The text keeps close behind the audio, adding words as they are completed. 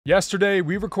Yesterday,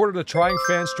 we recorded a Trying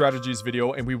Fan Strategies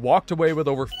video and we walked away with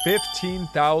over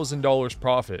 $15,000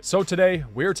 profit. So today,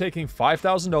 we're taking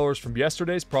 $5,000 from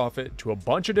yesterday's profit to a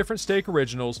bunch of different stake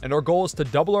originals, and our goal is to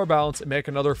double our balance and make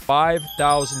another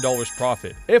 $5,000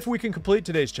 profit. If we can complete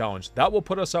today's challenge, that will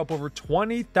put us up over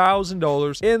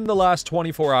 $20,000 in the last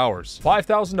 24 hours.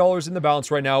 $5,000 in the balance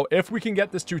right now. If we can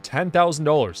get this to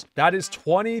 $10,000, that is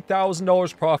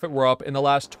 $20,000 profit we're up in the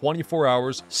last 24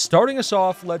 hours. Starting us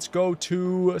off, let's go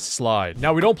to slide.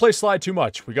 Now, we don't play slide too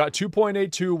much. We got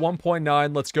 2.82,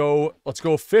 1.9. Let's go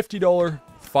 $50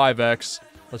 5x.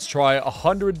 Let's try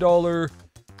 $100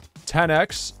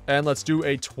 10x, and let's do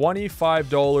a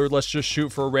 $25. Let's just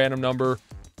shoot for a random number,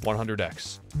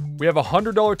 100x. We have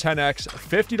 $100 10x,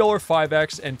 $50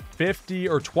 5x, and $50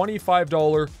 or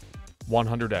 $25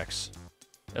 100x.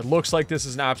 It looks like this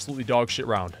is an absolutely dog shit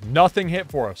round. Nothing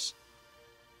hit for us.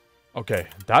 Okay,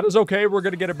 that is okay. We're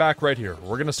going to get it back right here.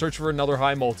 We're going to search for another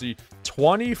high multi.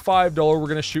 $25, we're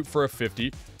going to shoot for a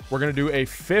 50. We're going to do a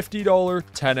 $50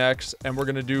 10x, and we're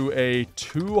going to do a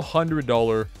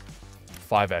 $200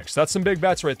 5x. That's some big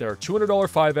bets right there. $200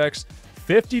 5x,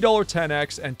 $50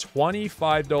 10x, and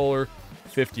 $25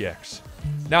 50x.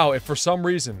 Now, if for some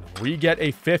reason we get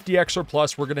a 50x or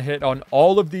plus, we're going to hit on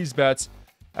all of these bets.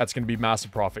 That's going to be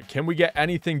massive profit. Can we get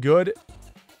anything good?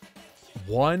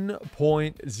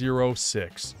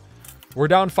 1.06. We're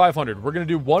down 500. We're going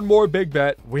to do one more big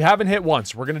bet. We haven't hit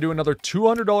once. We're going to do another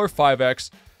 $200 5x,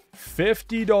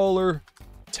 $50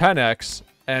 10x,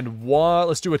 and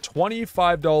let's do a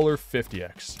 $25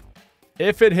 50x.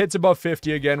 If it hits above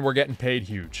 50 again, we're getting paid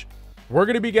huge. We're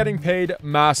going to be getting paid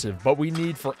massive, but we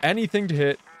need for anything to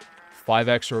hit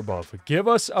 5x or above. Give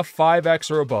us a 5x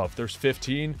or above. There's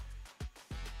 15.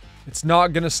 It's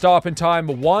not going to stop in time.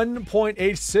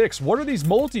 1.86. What are these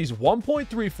multis? 1.34,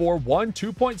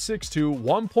 2.62,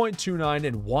 1.29,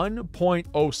 and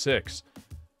 1.06.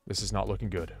 This is not looking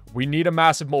good. We need a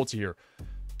massive multi here.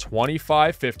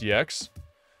 25 50x,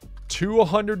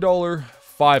 $200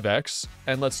 5x,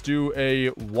 and let's do a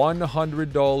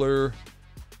 $100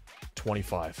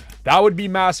 25. That would be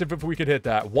massive if we could hit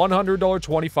that. $100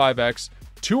 25x.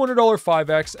 $200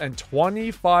 5x, and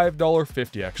 $25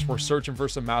 50x. We're searching for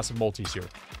some massive multis here.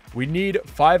 We need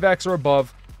 5x or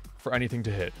above for anything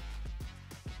to hit.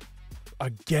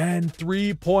 Again,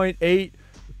 3.8,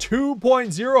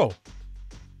 2.0.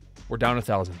 We're down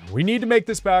 1,000. We need to make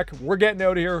this back. We're getting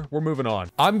out of here. We're moving on.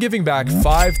 I'm giving back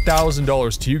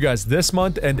 $5,000 to you guys this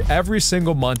month and every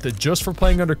single month just for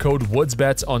playing under code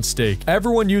WoodsBets on stake.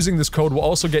 Everyone using this code will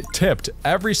also get tipped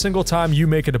every single time you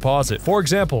make a deposit. For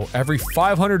example, every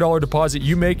 $500 deposit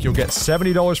you make, you'll get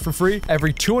 $70 for free.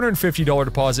 Every $250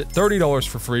 deposit, $30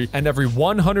 for free. And every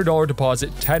 $100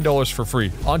 deposit, $10 for free.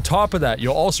 On top of that,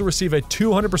 you'll also receive a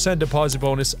 200% deposit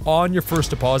bonus on your first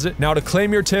deposit. Now, to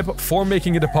claim your tip for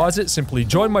making a deposit, simply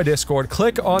join my Discord,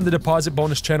 click on the deposit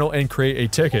bonus channel, and create a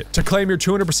ticket. To claim your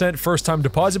 200% first time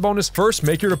deposit bonus, first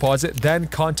make your deposit, then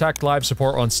contact live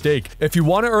support on stake. If you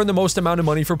want to earn the most amount of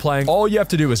money for playing, all you have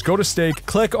to do is go to stake,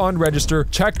 click on register,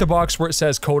 check the box where it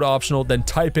says code optional, then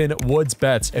type in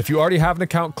WoodsBets. If you already have an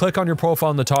account, click on your profile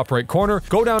in the top right corner,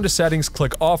 go down to settings,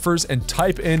 click offers, and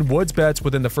type in WoodsBets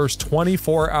within the first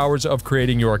 24 hours of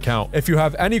creating your account. If you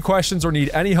have any questions or need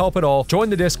any help at all,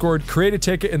 join the Discord, create a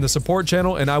ticket in the support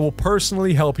channel, and I will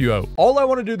personally help you out. All I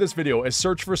want to do this video is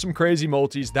search for some crazy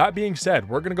multis. That being said,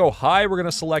 we're going to go high. We're going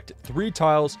to select 3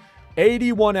 tiles,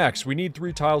 81x. We need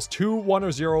 3 tiles. 2, 1,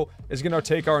 or 0 is going to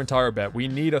take our entire bet. We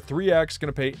need a 3x,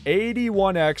 going to pay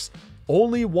 81x,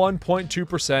 only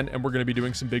 1.2%, and we're going to be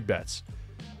doing some big bets.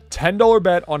 $10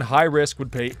 bet on high risk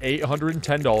would pay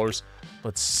 $810.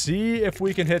 Let's see if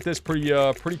we can hit this pretty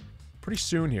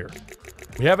soon here.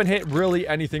 We haven't hit really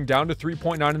anything. Down to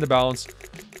 3.9 in the balance.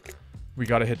 We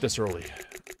got to hit this early.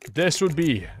 This would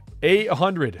be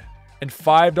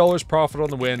 $805 profit on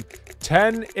the win.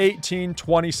 10, 18,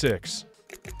 26.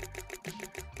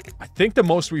 I think the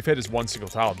most we've hit is 1 single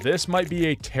tile. This might be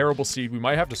a terrible seed. We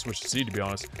might have to switch the seed, to be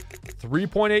honest.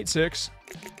 3.86.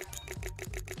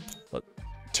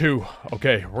 2.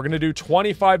 Okay, we're going to do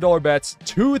 $25 bets.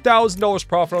 $2,000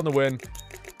 profit on the win.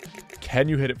 Can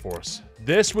you hit it for us?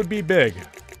 This would be big.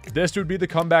 This would be the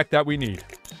comeback that we need.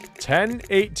 10,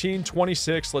 18,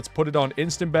 26. Let's put it on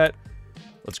instant bet.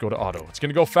 Let's go to auto. It's going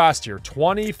to go fast here.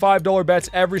 $25 bets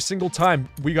every single time.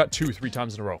 We got 3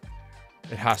 times in a row.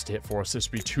 It has to hit for us.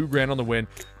 This would be $2 grand on the win.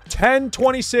 10,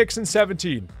 26, and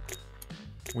 17.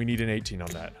 We need an 18 on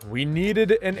that. We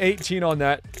needed an 18 on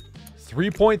that.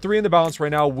 3.3 in the balance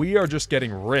right now. We are just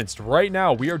getting rinsed. Right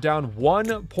now, we are down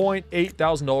 $1.8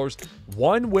 thousand.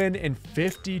 1 win and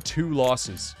 52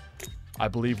 losses. I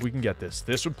believe we can get this.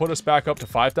 This would put us back up to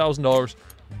 $5,000.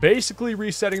 Basically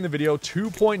resetting the video.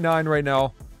 2.9 right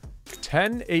now.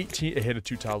 10, 18. It hit a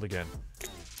 2-tiled again.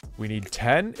 We need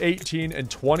 10, 18, and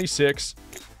 26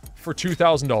 for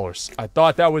 $2,000. I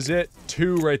thought that was it.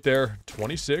 2 right there.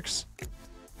 26.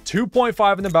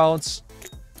 2.5 in the balance.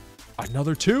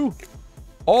 Another 2.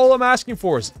 All I'm asking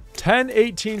for is 10,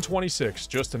 18, 26.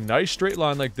 Just a nice straight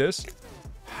line like this.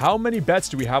 How many bets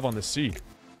do we have on the seed?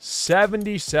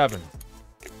 77.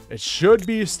 It should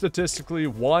be statistically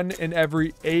 1 in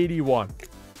every 81.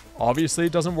 Obviously,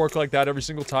 it doesn't work like that every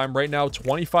single time. Right now,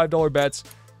 $25 bets,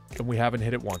 and we haven't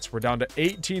hit it once. We're down to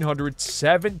 1,800,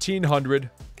 1,700.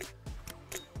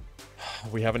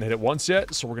 We haven't hit it once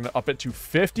yet, so we're going to up it to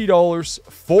 $50.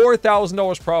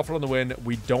 $4,000 profit on the win.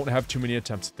 We don't have too many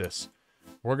attempts at this.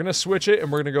 We're going to switch it,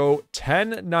 and we're going to go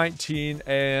 10, 19,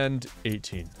 and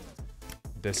 18.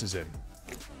 This is in.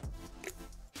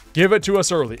 Give it to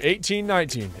us early. 18,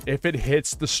 19. If it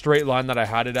hits the straight line that I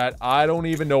had it at, I don't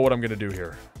even know what I'm going to do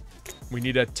here. We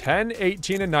need a 10,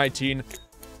 18, and 19.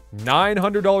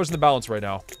 $900 in the balance right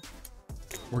now.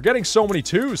 We're getting so many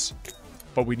 2s,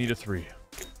 but we need a 3.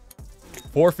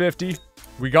 450.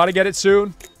 We got to get it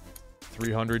soon.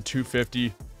 300,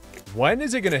 250. When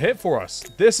is it going to hit for us?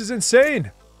 This is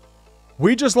insane.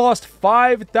 We just lost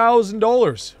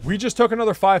 $5,000. We just took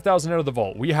another $5,000 out of the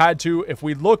vault. We had to. If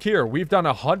we look here, we've done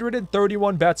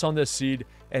 131 bets on this seed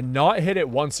and not hit it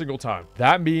one single time.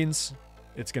 That means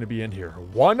it's going to be in here.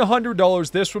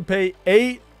 $100. This would pay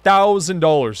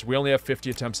 $8,000. We only have 50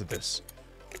 attempts at this.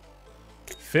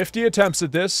 50 attempts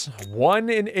at this. 1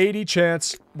 in 80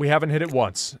 chance. We haven't hit it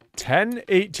once. 10,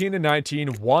 18, and 19.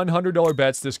 $100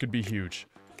 bets. This could be huge.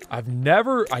 I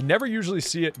never usually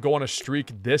see it go on a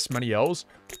streak this many L's.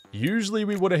 Usually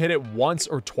we would have hit it once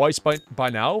or twice by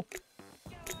now.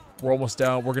 We're almost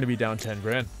down. We're going to be down 10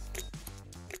 grand.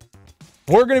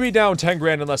 We're going to be down 10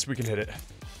 grand unless we can hit it.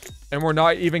 And we're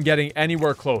not even getting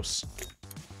anywhere close.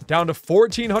 Down to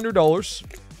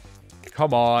 $1,400.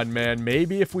 Come on, man.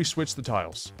 Maybe if we switch the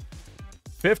tiles.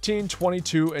 15,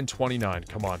 22, and 29.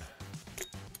 Come on.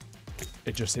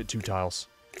 It just hit 2 tiles.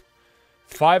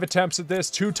 5 attempts at this.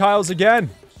 2 tiles again.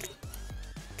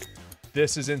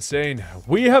 This is insane.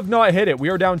 We have not hit it. We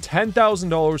are down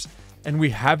 $10,000 and we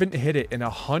haven't hit it in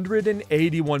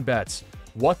 181 bets.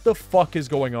 What the fuck is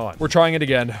going on? We're trying it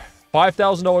again.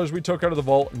 $5,000 we took out of the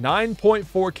vault.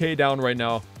 9.4K down right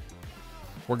now.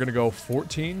 We're going to go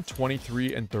 14,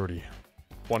 23, and 30.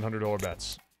 $100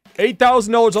 bets.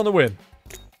 $8,000 on the win.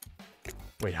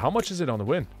 Wait, how much is it on the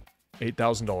win?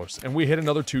 $8,000. And we hit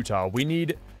another 2 tile. We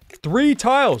need 3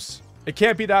 tiles. It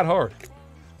can't be that hard.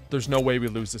 There's no way we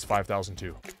lose this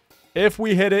 5,002. If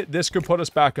we hit it, this could put us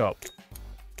back up.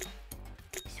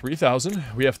 3,000.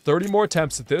 We have 30 more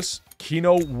attempts at this.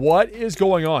 Kino, what is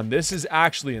going on? This is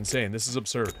actually insane. This is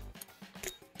absurd.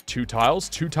 2 tiles.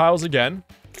 2 tiles again.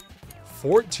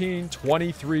 14,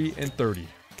 23, and 30.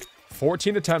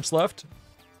 14 attempts left.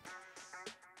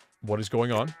 What is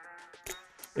going on?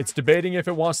 It's debating if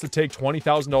it wants to take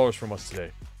 $20,000 from us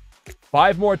today.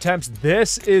 5 more attempts.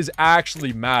 This is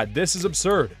actually mad. This is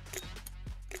absurd.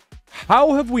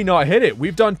 How have we not hit it?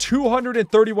 We've done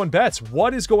 231 bets.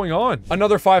 What is going on?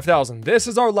 Another 5,000. This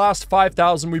is our last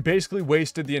 5,000. We basically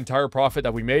wasted the entire profit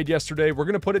that we made yesterday. We're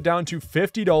going to put it down to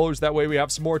 $50. That way we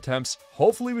have some more attempts.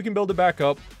 Hopefully we can build it back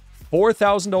up.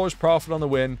 $4,000 profit on the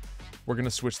win. We're going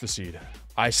to switch the seed.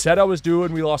 I said I was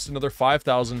doing. We lost another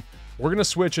 5,000. We're going to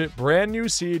switch it. Brand new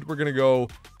seed. We're going to go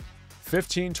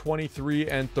 15, 23,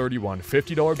 and 31.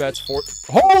 $50 bets for...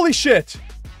 Holy shit!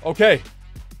 Okay.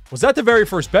 Was that the very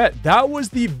first bet? That was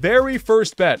the very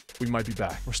first bet. We might be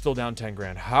back. We're still down 10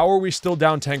 grand. How are we still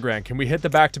down 10 grand? Can we hit the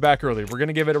back-to-back early? We're going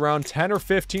to give it around 10 or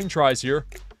 15 tries here.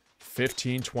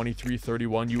 15, 23,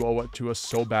 31. You owe it to us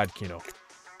so bad, Kino.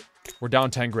 We're down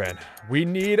 10 grand. We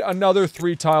need another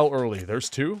 3 tile early. There's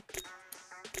 2.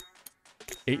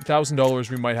 $8,000.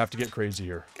 We might have to get crazy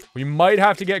here. We might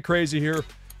have to get crazy here.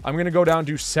 I'm going to go down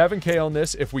to 7K on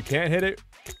this. If we can't hit it,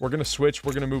 we're going to switch.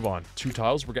 We're going to move on. 2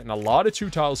 tiles. We're getting a lot of 2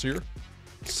 tiles here.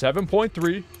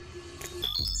 7.3.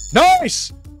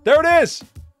 Nice! There it is!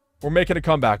 We're making a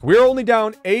comeback. We're only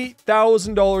down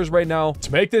 $8,000 right now.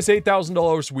 To make this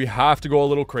 $8,000, we have to go a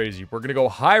little crazy. We're going to go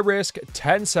high risk,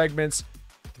 10 segments,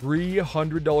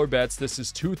 $300 bets. This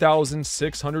is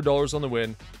 $2,600 on the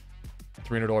win.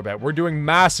 $300 bet. We're doing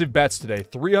massive bets today.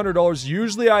 $300.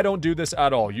 Usually I don't do this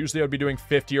at all. Usually I'd be doing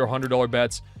 $50 or $100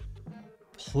 bets.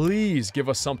 Please give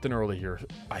us something early here.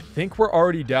 I think we're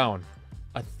already down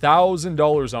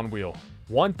 $1,000 on wheel.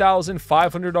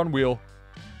 1,500 on wheel.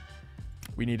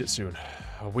 We need it soon.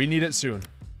 We need it soon.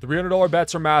 $300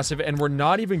 bets are massive and we're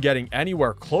not even getting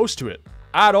anywhere close to it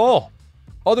at all.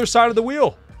 Other side of the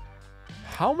wheel.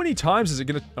 How many times is it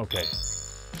gonna... Okay.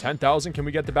 10,000. Can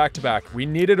we get the back-to-back? We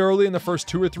need it early in the first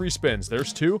 2 or 3 spins.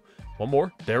 There's 2. One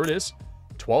more. There it is.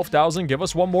 12,000. Give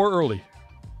us one more early.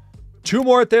 2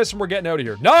 more at this and we're getting out of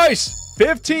here. Nice!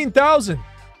 15,000.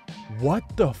 What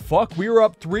the fuck? We were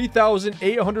up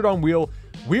 3,800 on wheel.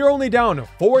 We are only down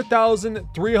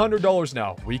 $4,300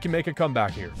 now. We can make a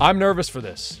comeback here. I'm nervous for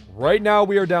this. Right now,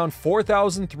 we are down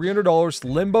 $4,300.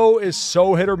 Limbo is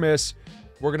so hit or miss.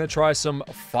 We're going to try some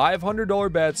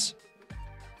 $500 bets.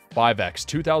 5x.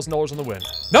 $2,000 on the win.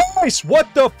 Nice!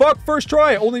 What the fuck? First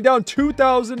try. Only down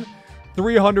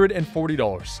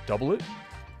 $2,340. Double it.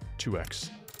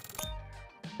 2x.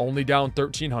 Only down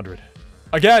 1,300.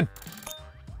 Again.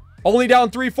 Only down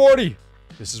 340.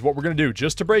 This is what we're going to do.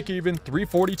 Just to break even.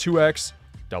 342x.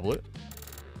 Double it.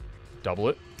 Double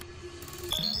it.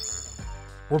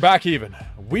 We're back even.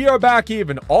 We are back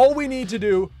even. All we need to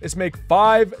do is make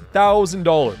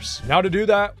 $5,000. Now to do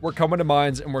that, we're coming to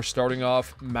mines and we're starting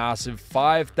off massive.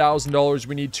 $5,000.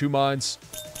 We need 2 mines.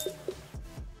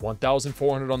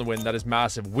 1,400 on the win. That is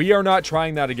massive. We are not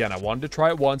trying that again. I wanted to try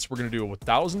it once. We're going to do a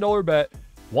 $1,000 bet.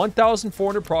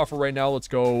 1,400 profit right now. Let's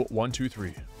go 1, 2,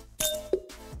 3.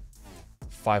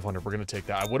 500. We're going to take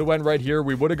that. I would have went right here.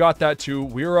 We would have got that too.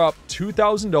 We're up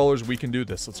 $2,000. We can do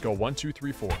this. Let's go 1, 2,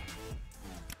 3, 4.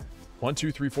 1,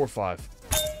 2, 3, 4, 5.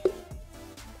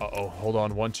 Uh-oh. Hold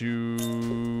on. 1,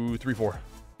 2, 3, 4.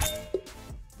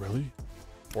 Really?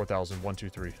 4,000. 1, 2,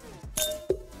 3.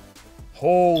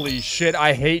 Holy shit.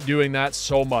 I hate doing that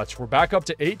so much. We're back up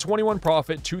to 821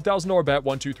 profit. $2,000 bet.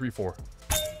 1, 2, 3, 4.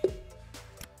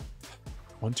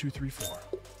 1, 2, 3, 4.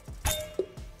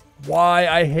 Why?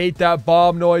 I hate that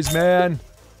bomb noise, man.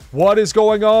 What is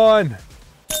going on?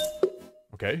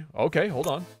 Okay. Okay. Hold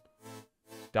on.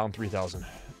 Down 3,000.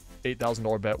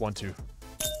 $8,000 bet. 1, 2.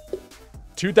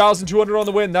 2,200 on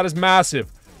the win. That is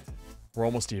massive. We're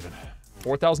almost even.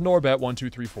 $4,000 bet. 1, 2,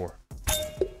 3, 4.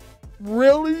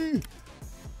 Really?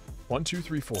 1, 2,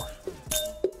 3, 4.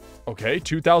 Okay.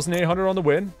 2,800 on the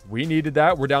win. We needed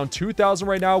that. We're down 2,000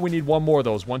 right now. We need one more of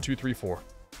those. 1, 2, 3, 4.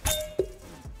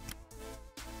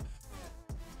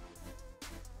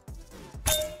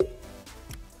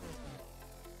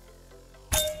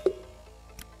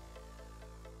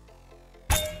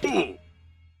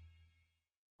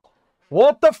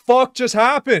 What the fuck just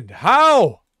happened?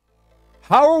 How?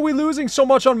 How are we losing so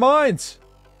much on mines?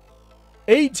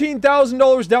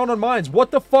 $18,000 down on mines. What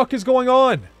the fuck is going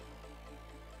on?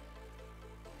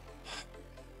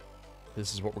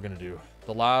 This is what we're going to do.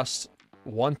 The last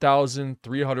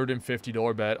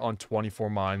 $1,350 bet on 24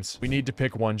 mines. We need to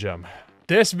pick one gem.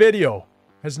 This video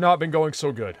has not been going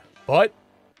so good, but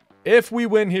if we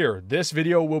win here, this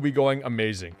video will be going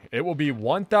amazing. It will be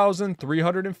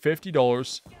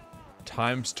 $1,350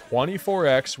 times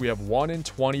 24x. We have 1 in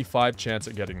 25 chance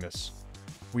at getting this.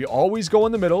 We always go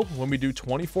in the middle when we do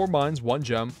 24 mines, 1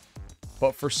 gem.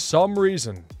 But for some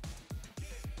reason,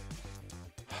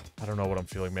 I don't know what I'm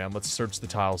feeling, man. Let's search the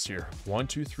tiles here. 1,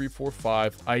 2, 3, 4,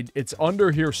 5. It's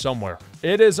under here somewhere.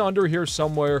 It is under here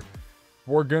somewhere.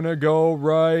 We're gonna go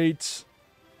right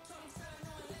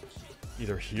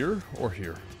either here or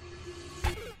here.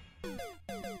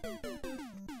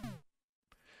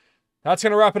 That's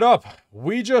going to wrap it up.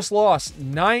 We just lost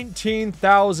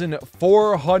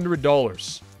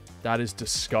 $19,400. That is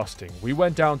disgusting. We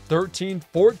went down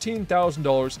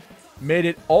 $14,000, made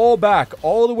it all back,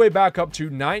 all the way back up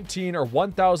to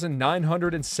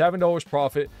 $1,907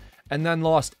 profit, and then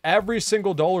lost every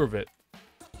single dollar of it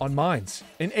on mines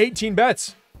in 18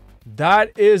 bets.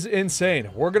 That is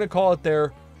insane. We're going to call it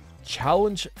there.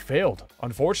 Challenge failed,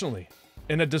 unfortunately,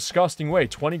 in a disgusting way.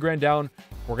 20 grand down.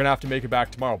 We're going to have to make it back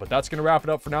tomorrow. But that's going to wrap it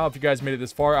up for now. If you guys made it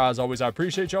this far, as always, I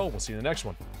appreciate y'all. We'll see you in the next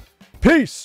one. Peace!